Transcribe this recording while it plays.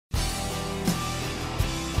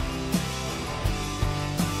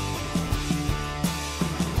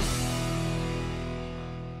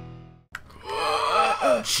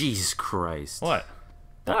Jesus Christ. What?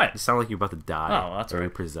 What? You sound like you're about to die. Oh, that's or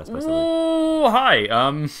right. Possessed by something. Oh,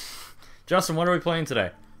 hi. Justin, what are we playing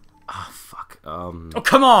today? Ah, fuck. Oh,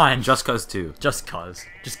 come on! Just Cause 2. Just cause.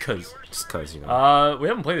 Just cause. Just Cause, you know. We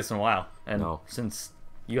haven't played this in a while. And No. since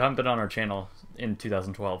you haven't been on our channel in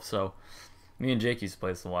 2012, so me and Jake used to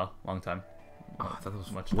play this in a while. Long time. Oh, I thought that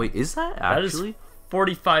was much. Wait, is that That is actually?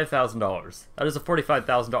 $45,000. That is a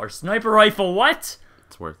 $45,000 sniper rifle. What?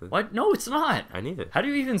 It's worth it. What? No, it's not. I need it. How do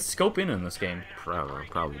you even scope in this game?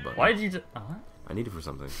 Probably, but Why did you? I need it for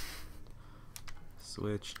something.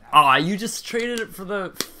 Switch. Ah, you just traded it for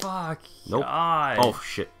the fuck. Nope. God. Oh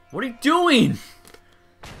shit. What are you doing?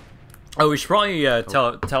 Oh, we should probably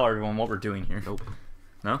tell everyone what we're doing here. Nope.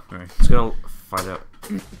 No? Alright. Just gonna find out.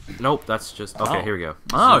 Nope, that's just okay. Oh. Here we go.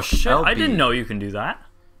 Oh So, shit! I LB. didn't know you can do that.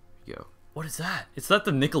 Yo. What is that? Is that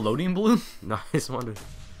the Nickelodeon balloon? No, I just wanted.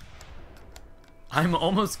 I'm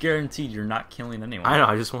almost guaranteed you're not killing anyone. I know.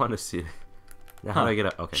 I just wanted to see it. Now how do I get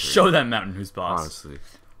up? Okay. here we Show that mountain who's go. boss.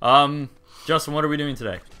 Honestly, Justin, what are we doing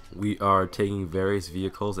today? we are taking various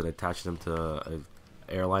vehicles and attaching them to an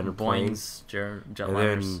airline or plane, Boings, and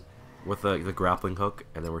jetliners. then with the grappling hook,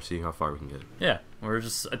 and then we're seeing how far we can get. Yeah, we're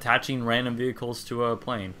just attaching random vehicles to a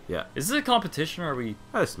plane. Yeah. Is this a competition, or are we?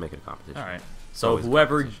 Let's make it a competition. All right. So always a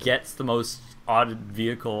whoever competition. gets the most odd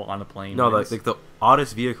vehicle on a plane. No, wins. like the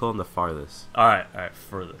oddest vehicle and the farthest. All right,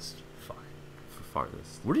 furthest. Fuck.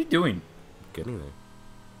 Farthest. What are you doing? Getting there.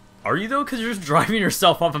 Are you though? Because you're just driving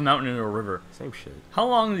yourself off a mountain into a river. Same shit. How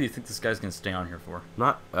long do you think this guy's gonna stay on here for?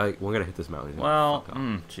 Not. We're gonna hit this mountain. Well,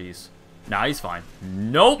 jeez. Nah, he's fine.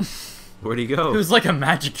 Nope. Where'd he go? It was like a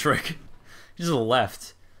magic trick. He just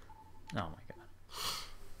left. Oh my god.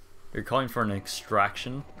 You're calling for an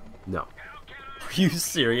extraction? No. Are you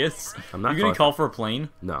serious? I'm not You're gonna calling call for a plane?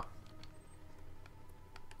 No.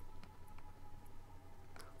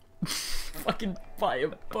 Fucking buy a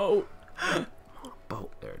boat.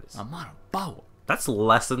 Boat. There it is. I'm on a boat. That's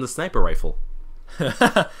less than the sniper rifle.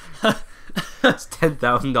 It's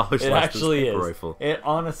 $10,000 less It than actually sniper is. rifle. It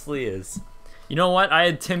honestly is. You know what? I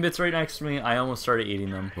had Timbits right next to me. I almost started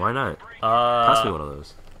eating them. Why not? Pass me one of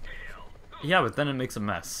those. Yeah, but then it makes a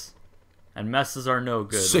mess. And messes are no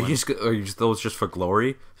good. So when- are you just those just for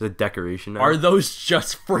glory? For the decoration now? Are those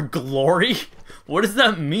just for glory? What does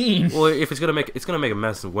that mean? Well, if it's gonna make a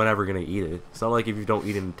mess whenever you're gonna eat it. It's not like if you don't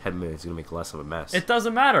eat it in 10 minutes, it's gonna make less of a mess. It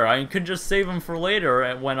doesn't matter. I could just save them for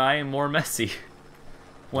later when I am more messy.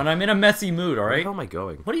 When I'm in a messy mood, Where the alright? hell am I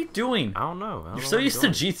going? What are you doing? I don't know. You're so used to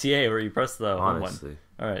GTA where you press the home one. Honestly.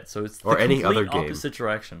 Alright, so it's Or the any complete other game. opposite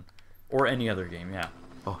direction. Or any other game, yeah.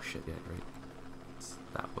 Oh shit! Yeah, right. It's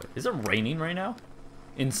that way. Is it raining right now?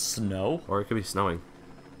 In snow? Or it could be snowing.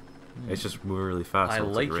 It's just moving really fast. I so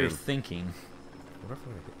it's like your rain. thinking. What if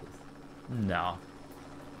I hit this? No.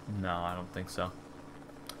 No, I don't think so.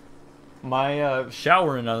 My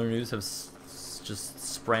shower, in other news, has just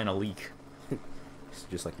spraying a leak. It's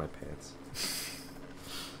just like my pants.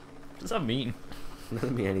 What does that mean?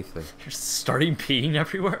 Doesn't mean anything. You're starting peeing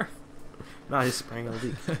everywhere? No, I just spraying a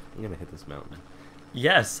leak. I'm gonna hit this mountain.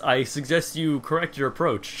 Yes, I suggest you correct your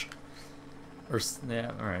approach. Or,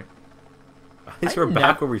 yeah, alright. At least we're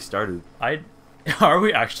back where we started. Are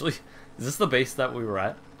we actually? Is this the base that we were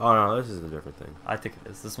at? Oh no, this is a different thing. I think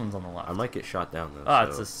it is. This one's on the left. I might get shot down though. Ah, so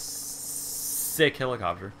it's a sick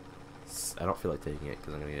helicopter. I don't feel like taking it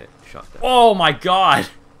because I'm gonna get shot down. Oh my god!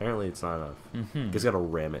 Apparently it's not enough. Mm-hmm. You just gotta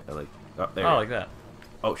ram it. Like, oh, there. Oh, like that.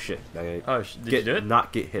 Oh shit! Oh, did you do it?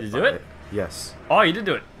 Not get hit. Did you by do it? Yes. Oh, you did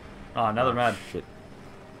do it. Oh, now they're mad. Shit.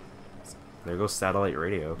 There goes satellite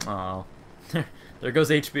radio. Oh. There goes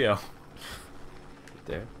HBO.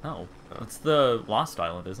 There. Oh. That's the Lost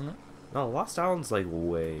Island, isn't it? No, Lost Island's like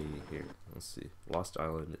way here. Let's see. Lost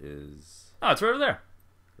Island is. Oh, it's right over there.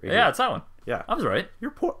 Right Yeah, here. it's that one. Yeah. I was right.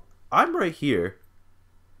 You're poor. I'm right here.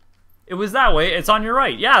 It was that way. It's on your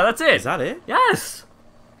right. Yeah, that's it. Is that it? Yes.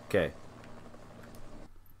 Okay.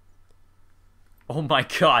 Oh my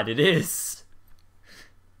god, it is.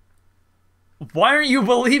 Why aren't you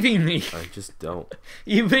believing me? I just don't.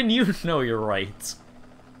 Even you know you're right.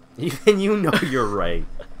 Even you know you're right.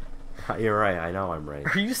 You're right. I know I'm right.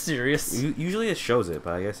 Are you serious? Usually it shows it,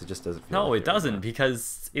 but I guess it just doesn't. Feel No, like it doesn't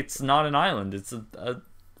because it's not an island. It's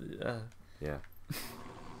Yeah.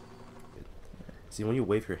 See, when you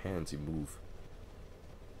wave your hands, you move.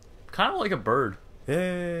 kind of like a bird.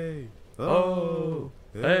 Hey. Oh.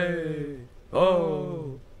 Hey.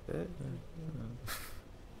 Oh. Hey.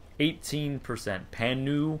 18%.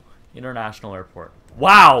 Panu International Airport.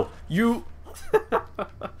 Wow, you.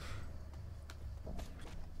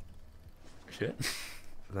 Shit.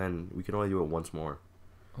 Then we can only do it once more.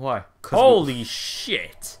 Why? 'Cause Holy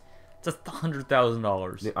shit! It's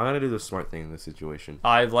 $100,000. I'm gonna do the smart thing in this situation.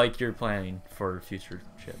 I like your planning for future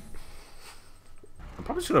shit. I'm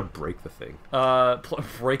probably just gonna break the thing.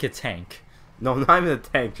 Break a tank. No, not even the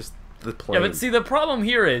tank, just the plane. Yeah, but see, the problem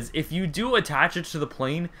here is, if you do attach it to the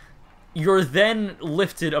plane, you're then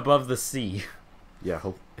lifted above the sea. Yeah,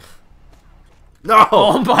 No!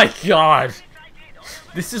 Oh my god!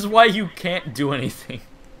 This is why you can't do anything.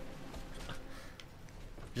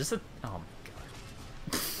 Just a... Oh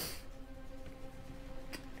my god.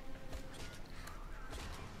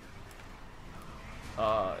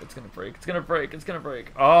 It's gonna break, it's gonna break, it's gonna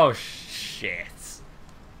break. Oh, shit.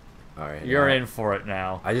 Alright. You're in for it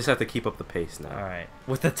now. I just have to keep up the pace now. Alright.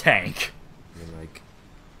 With the tank. And like...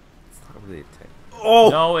 It's not really a tank. Oh!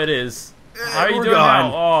 No, it is. How are you We're doing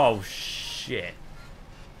gone. now? Oh, shit.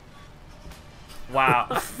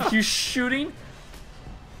 Wow. You shooting?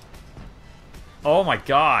 Oh my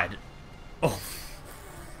god. Oh.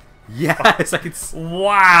 Yes, I can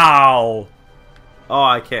Wow. Oh,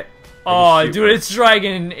 I can't. Oh, dude, it's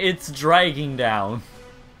dragging down.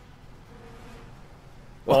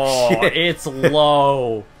 Oh, shit. it's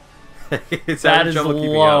low. It's That having is trouble keeping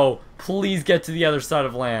low. up. Please get to the other side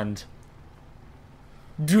of land.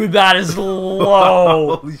 Dude, that is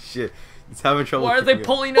low. Holy shit. It's having trouble Why are they keeping up.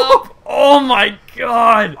 pulling up? Oh my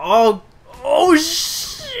god. Oh! Oh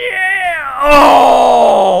shit!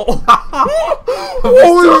 Oh!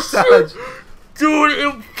 Holy shit! Dude,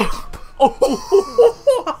 it...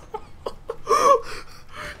 Oh.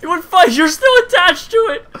 You would fight. You're still attached to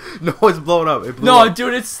it. No, it's blown up. It blew No, up.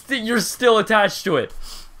 dude, you're still attached to it.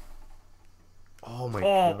 Oh my Oh,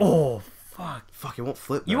 god. oh, fuck. Fuck, it won't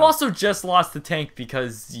flip You now. also just lost the tank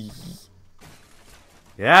because...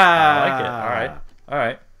 Yeah! I like it. Alright.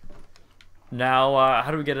 Alright. Now, how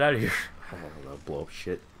do we get it out of here? I don't know, blow up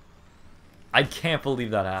shit. I can't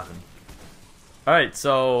believe that happened. Alright,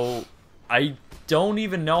 so... I don't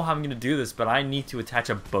even know how I'm going to do this, but I need to attach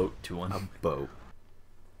a boat to one. A boat.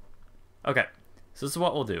 Okay. So this is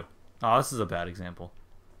what we'll do. Oh, this is a bad example.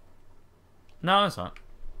 No, it's not.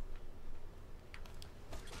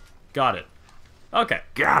 Got it. Okay.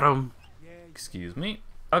 Got him! Excuse me.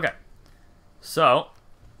 Okay. So...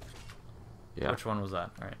 Yeah. Which one was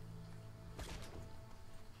that? Alright.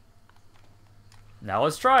 Now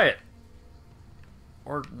let's try it.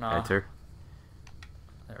 Or not. Enter.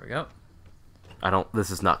 There we go. This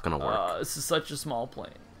is not gonna work. This is such a small plane.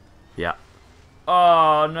 Yeah.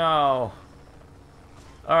 Oh, no.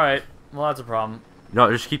 Alright. Well, that's a problem.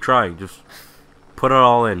 No, just keep trying. Just put it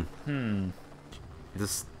all in. Hmm.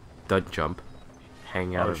 Just don't jump.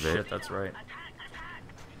 Hang out Oh, of shit, it. that's right.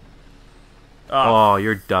 Oh,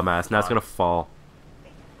 you're a dumbass. Now it's gonna fall.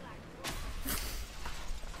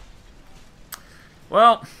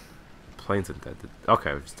 Well... Plane's indented.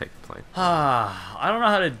 Okay, we'll just take the plane. I don't know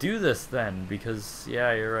how to do this then, because,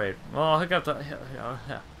 yeah, you're right. Well, helicopter... Yeah.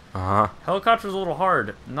 Uh-huh. Helicopter's a little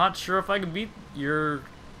hard. Not sure if I can beat your...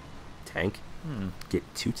 Tank? Get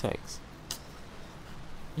 2 tanks.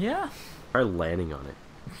 Yeah. Try landing on it.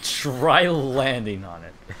 Try landing on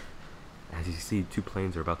it. As you see, 2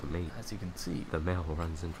 planes are about to mate. As you can see. The male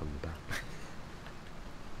runs in from the back.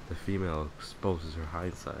 The female exposes her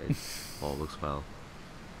hindside. All looks well.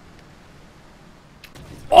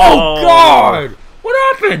 Oh, God!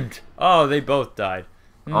 What happened? Oh, they both died.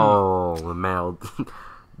 Oh, the male...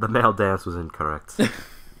 the male dance was incorrect.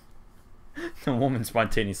 The woman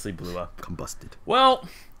spontaneously blew up. Combusted. Well,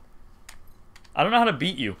 I don't know how to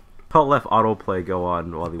beat you. Paul left autoplay go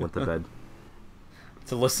on while he went to bed.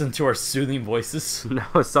 To listen to our soothing voices.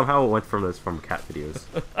 No, somehow it went from cat videos.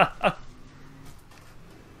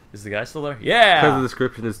 Is the guy still there? Because the Yeah.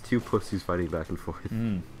 description is 2 pussies fighting back and forth.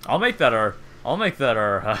 I'll make that our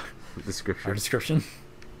Description. description.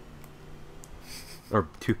 Or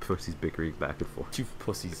 2 pussies bickering back and forth. 2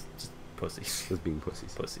 pussies, just pussies, Just being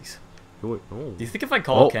pussies. pussies. Oh, wait, oh. Do you think if I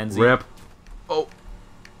call Kenzie? Rip. Oh.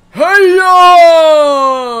 Hey-ya!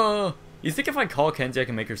 You think if I call Kenzie, I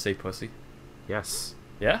can make her say pussy? Yes.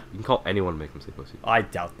 Yeah? You can call anyone and make them say pussy. I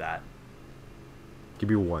doubt that. Give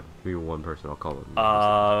me one. Give me one person. I'll call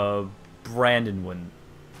them. Brandon wouldn't.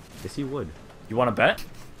 Yes, he would. You want to bet?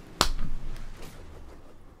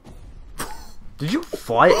 Did you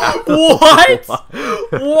fly out? What?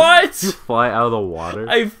 What? Did you fly out of the water?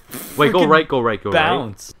 I Wait, go freaking right, go right, go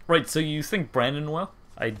bounce. Right, so you think Brandon will?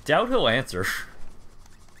 I doubt he'll answer. Can't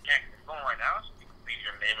get phone right now, so you can leave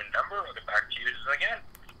your name and number. I'll get back to you again.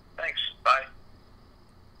 Thanks. Bye.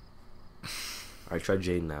 right. Alright, try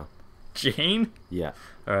Jane now. Jane? Yeah.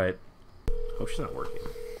 Alright. Oh, she's not working.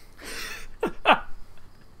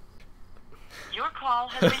 Your call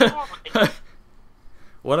has been forwarded.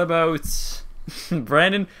 What about...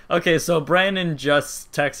 Brandon. Okay, so Brandon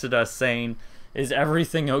just texted us saying, "Is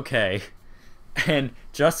everything okay?" And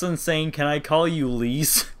Justin saying, "Can I call you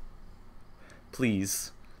Lise?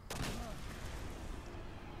 Please."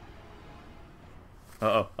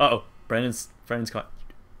 Uh oh. Brandon's caught.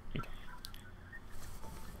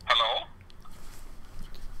 Hello?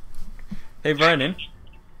 Hey, Brandon.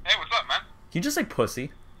 Hey, what's up, man? Can you just say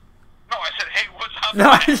pussy? No, I said, hey, what's up, No,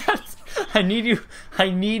 man? I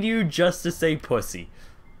need you just to say pussy.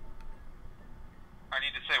 I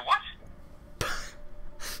need to say what?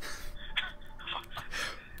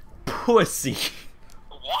 Pussy.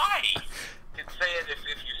 Why? You can say it if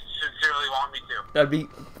you sincerely want me to. That'd be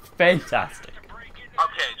fantastic.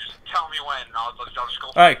 Okay, just tell me when, and I'll just go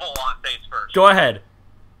Alright. full on dates first. Go ahead.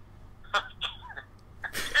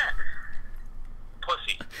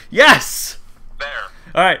 Pussy. Yes! There.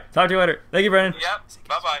 Alright, talk to you later. Thank you, Brandon. Yep.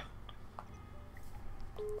 Bye-bye.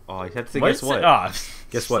 Oh, you have to say, What guess is what? it? Ah,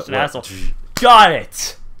 Guess what? such an What? asshole. Got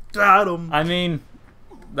it! Got him. I mean,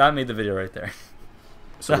 that made the video right there.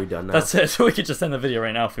 So we done now? That's it. So we could just end the video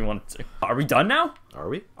right now if we wanted to. Are we done now? Are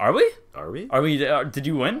we? Are we? Are we? Are we? Did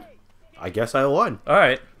you win? I guess I won.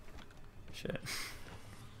 Alright. Shit.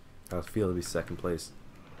 How does it feel to be second place?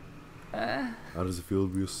 How does it feel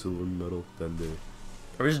to be a silver medal then day?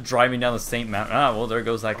 Are we just driving down the same mountain? Ah, well, there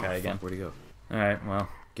goes that guy Oh, again. fuck, where'd he go? Alright, well.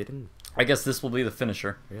 Get in. I guess this will be the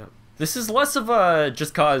finisher. Yeah. This is less of a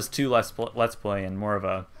Just Cause 2 Let's Play and more of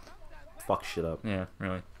a... Fuck shit up. Yeah,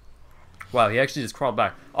 really. Wow, he actually just crawled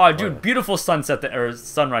back. Oh, dude, yeah. beautiful sunset, or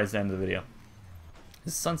sunrise at the end of the video.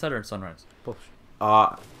 Is it sunset or sunrise? Bullshit.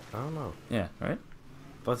 I don't know. Yeah, right?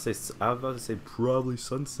 I was about to say probably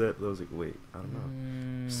sunset, but I was like, wait, I don't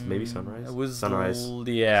know. Maybe sunrise? It was... Sunrise.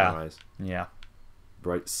 Yeah. Sunrise. Yeah.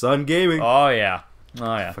 Bright Sun Gaming. Oh, yeah.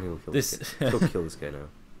 Oh, yeah. Fucking we'll kill This... this guy. Let's go kill this guy now.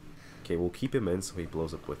 Okay, we'll keep him in so he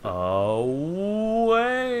blows up with it. Oh,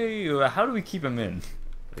 wait. How do we keep him in?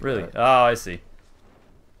 Like Really? that. Oh, I see.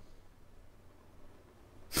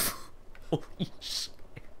 Holy shit.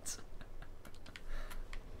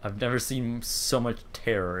 I've never seen so much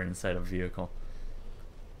terror inside a vehicle.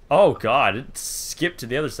 Oh god, it skipped to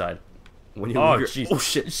the other side. When you Oh, leave your, jeez. oh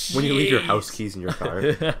shit! When you leave your house Jeez. keys in your car,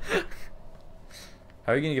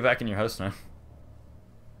 How are you gonna get back in your house now?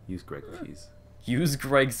 use Greg's keys. Use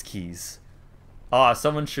Greg's keys. Ah,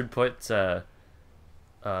 someone should put that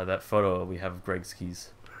photo we have of Greg's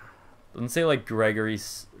keys. Doesn't say like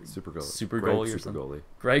Gregory's Super goalie. super Greg's goalie or super something. goalie.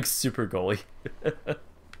 Greg's super goalie.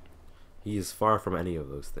 He is far from any of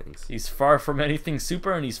those things. He's far from anything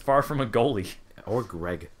super, and he's far from a goalie. Or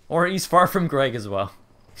Greg. Or he's far from Greg as well.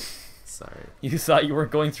 Sorry. You thought you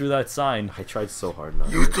weren't going through that sign. I tried so hard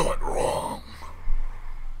not You to. thought wrong.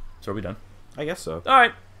 So are we done? I guess so.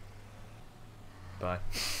 Alright. Bye.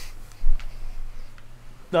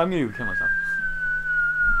 No, I'm gonna kill myself.